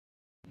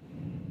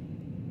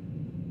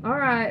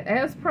Alright,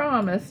 as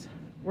promised,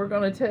 we're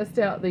going to test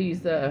out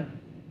these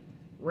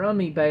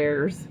Rummy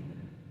bears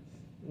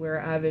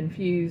where I've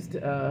infused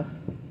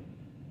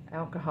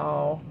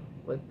alcohol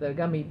with the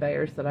gummy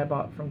bears that I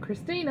bought from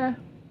Christina.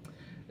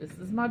 This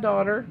is my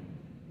daughter,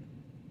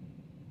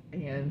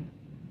 and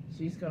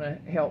she's going to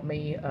help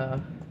me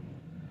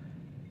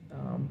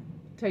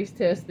taste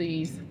test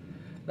these.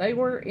 They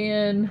were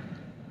in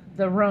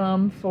the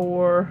rum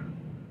for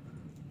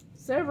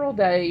several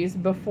days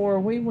before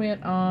we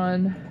went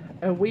on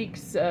a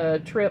week's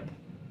trip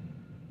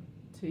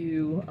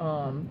to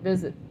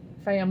visit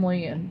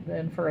family and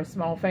then for a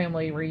small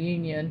family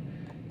reunion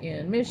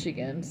in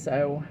Michigan.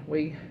 So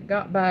we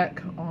got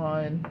back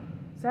on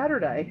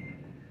Saturday,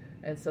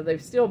 and so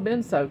they've still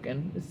been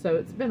soaking. So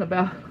it's been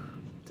about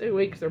 2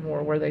 weeks or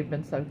more where they've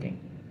been soaking.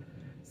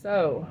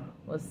 So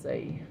let's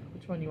see,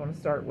 which one you want to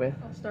start with?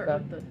 I'll start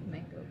with the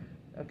mango.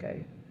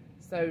 Okay,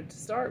 so to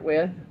start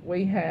with,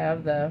 we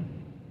have the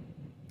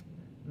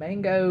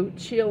mango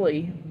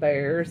chili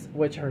bears,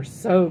 which are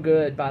so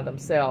good by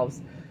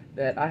themselves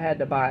that I had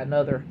to buy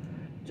another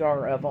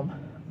jar of them,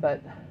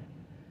 but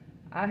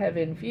I have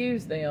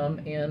infused them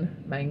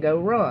in mango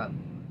rum.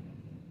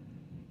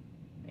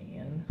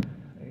 And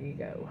there you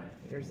go.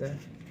 Here's a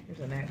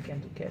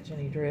napkin to catch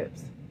any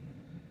drips.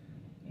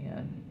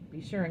 And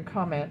be sure and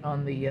comment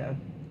on the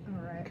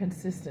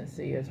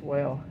consistency as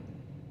well.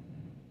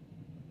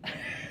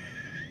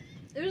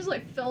 It just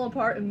like fell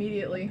apart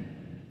immediately.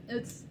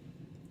 I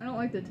don't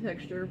like the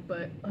texture,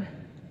 but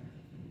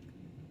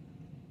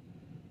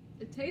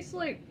it tastes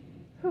like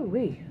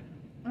Hoo-wee.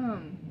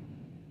 Oh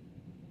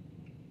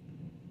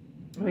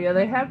yeah,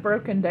 they have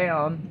broken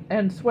down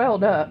and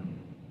swelled up.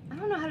 I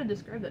don't know how to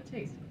describe that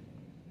taste.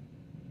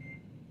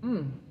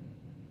 Yeah,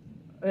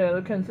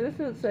 the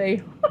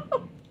consistency.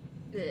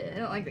 I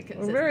don't like the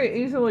consistency.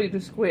 Very easily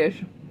to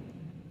squish.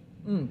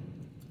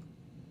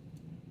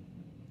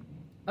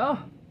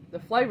 Oh, the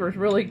flavor's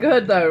really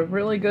good though.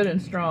 Really good and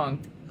strong.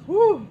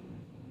 Whew.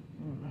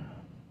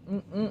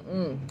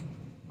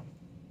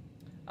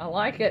 I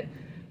like it,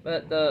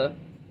 but the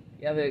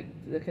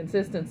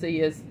consistency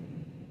is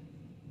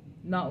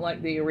not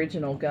like the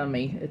original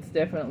gummy. It's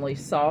definitely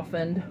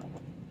softened.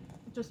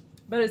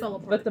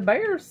 But the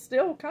bears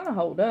still kind of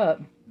hold up.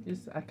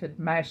 I could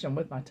mash them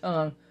with my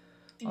tongue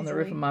on the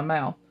roof of my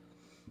mouth.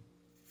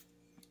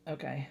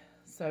 Okay,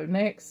 so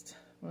next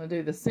I'm gonna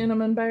do the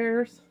cinnamon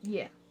bears.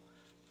 Yeah.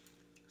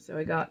 So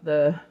we got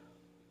the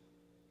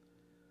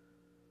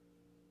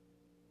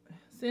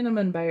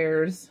cinnamon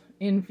bears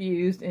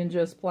infused in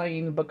just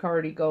plain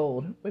Bacardi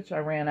Gold, which I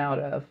ran out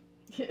of.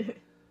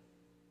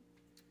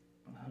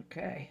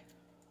 Okay.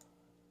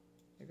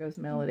 There goes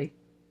Melody.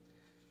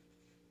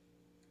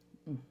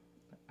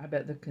 I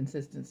bet the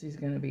consistency is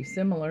going to be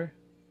similar.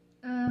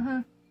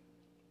 Yeah,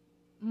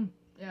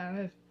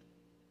 it is.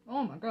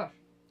 Oh my gosh.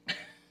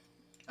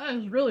 That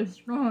is really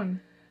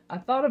strong. I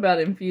thought about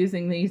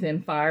infusing these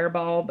in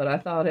Fireball, but I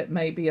thought it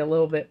may be a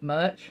little bit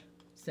much,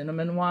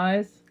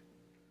 cinnamon-wise.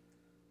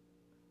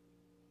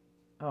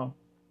 Oh,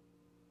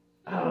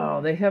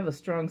 they have a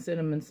strong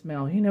cinnamon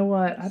smell. You know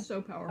what? It's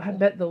so powerful. I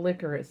bet the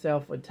liquor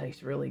itself would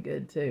taste really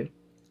good, too.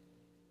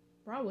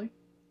 Probably.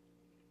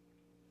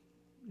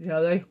 Yeah,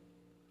 I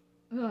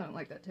don't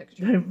like that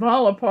texture. They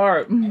fall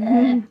apart.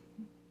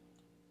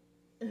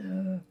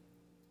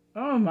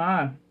 Oh,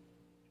 my.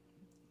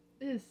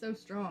 It is so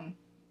strong.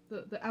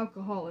 The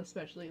alcohol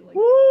especially.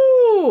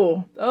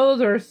 Woo!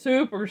 Those are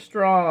super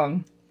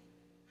strong.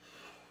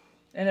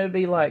 And it would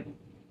be like,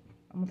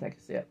 I'm going to take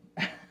a sip.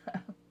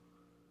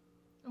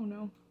 Oh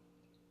no.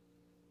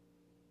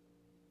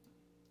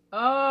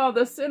 Oh,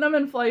 the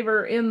cinnamon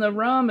flavor in the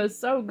rum is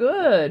so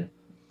good.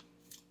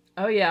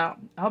 Oh yeah,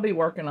 I'll be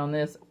working on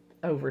this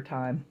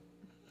overtime.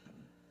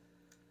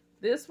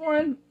 This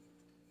one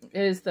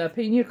is the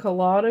pina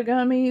colada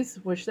gummies,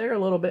 which they're a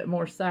little bit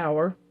more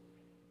sour.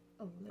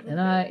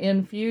 And I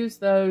infused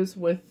those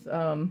with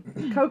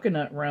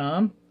coconut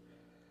rum,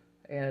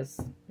 as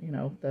you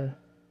know, the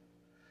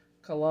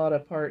colada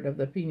part of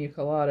the pina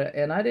colada,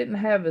 and I didn't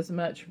have as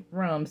much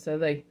rum, so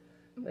they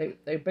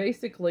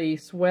basically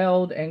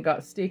swelled and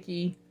got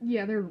sticky.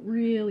 Yeah, they're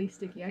really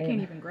sticky. I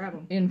can't even grab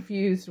them.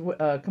 Infused,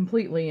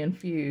 completely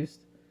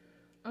infused.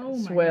 Oh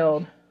my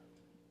swelled.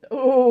 Gosh.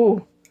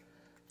 Oh,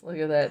 look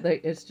at that!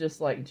 It's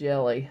just like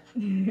jelly.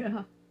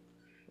 Yeah.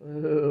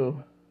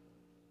 Ooh,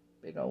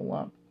 big old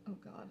lump. Oh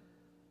God.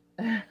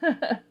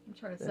 I'm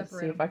trying to Let's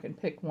separate. see if I can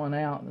pick one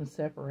out and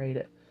separate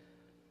it.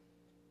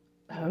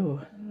 Oh.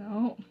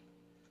 No.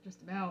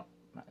 Just about.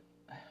 I'm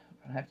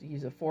gonna have to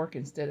use a fork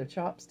instead of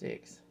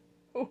chopsticks.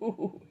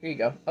 Ooh, here you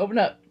go. Open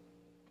up.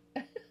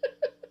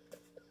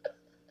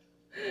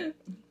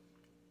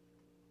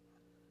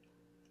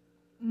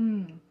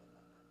 I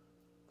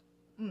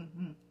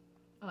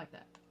like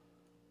that.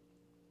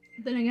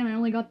 Then again, I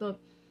only got the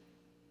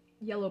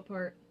yellow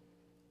part.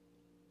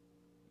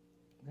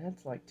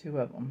 That's like 2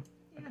 of them.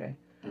 Yeah. Okay.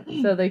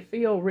 So they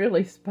feel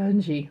really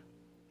spongy.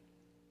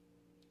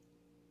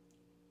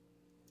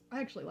 I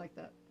actually like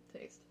that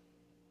taste.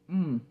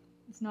 Mm.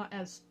 It's not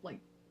as, like,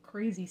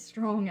 crazy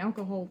strong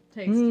alcohol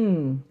taste.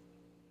 Mmm.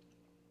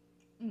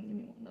 Give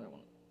me another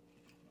one.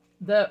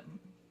 The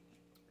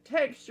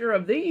texture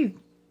of these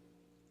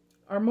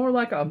are more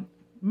like a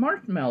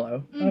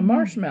marshmallow. A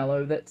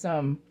marshmallow that's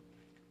God,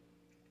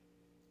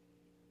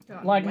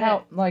 like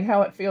wet.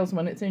 how it feels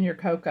when it's in your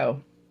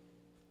cocoa.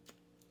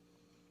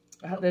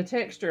 The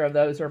texture of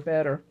those are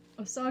better.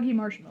 A soggy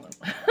marshmallow.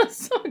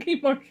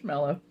 Soggy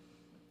marshmallow.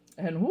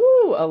 And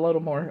woo, a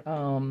little more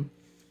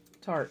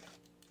tart.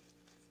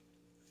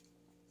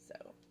 So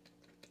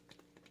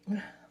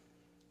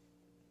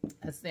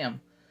that's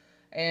them.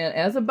 And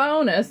as a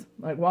bonus,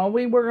 like while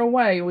we were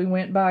away, we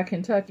went by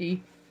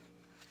Kentucky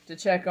to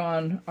check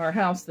on our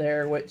house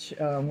there, which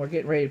we're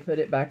getting ready to put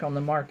it back on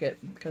the market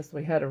because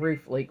we had a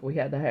roof leak we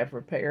had to have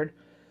repaired.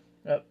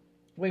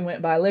 We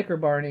went by Liquor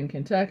Barn in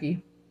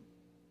Kentucky,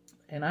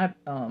 and I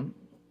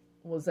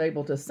was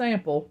able to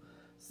sample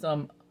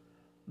some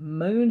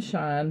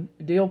moonshine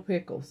dill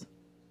pickles,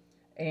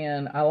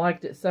 and I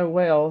liked it so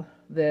well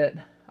that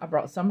I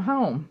brought some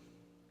home.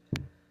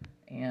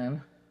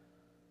 And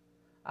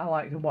I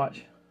like to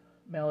watch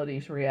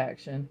Melody's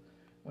reaction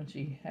when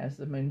she has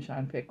the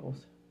moonshine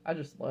pickles. I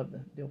just love the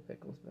dill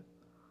pickles, but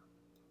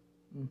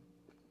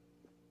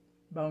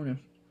bonus.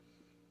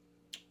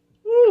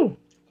 Woo!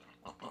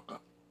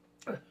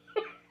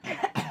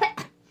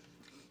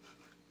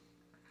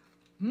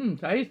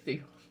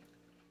 Tasty.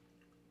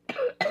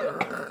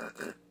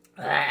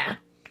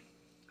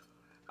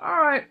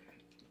 Alright.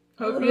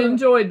 Hope you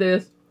enjoyed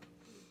this.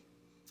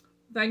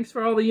 Thanks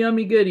for all the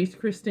yummy goodies,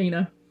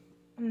 Christina.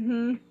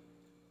 Mm-hmm.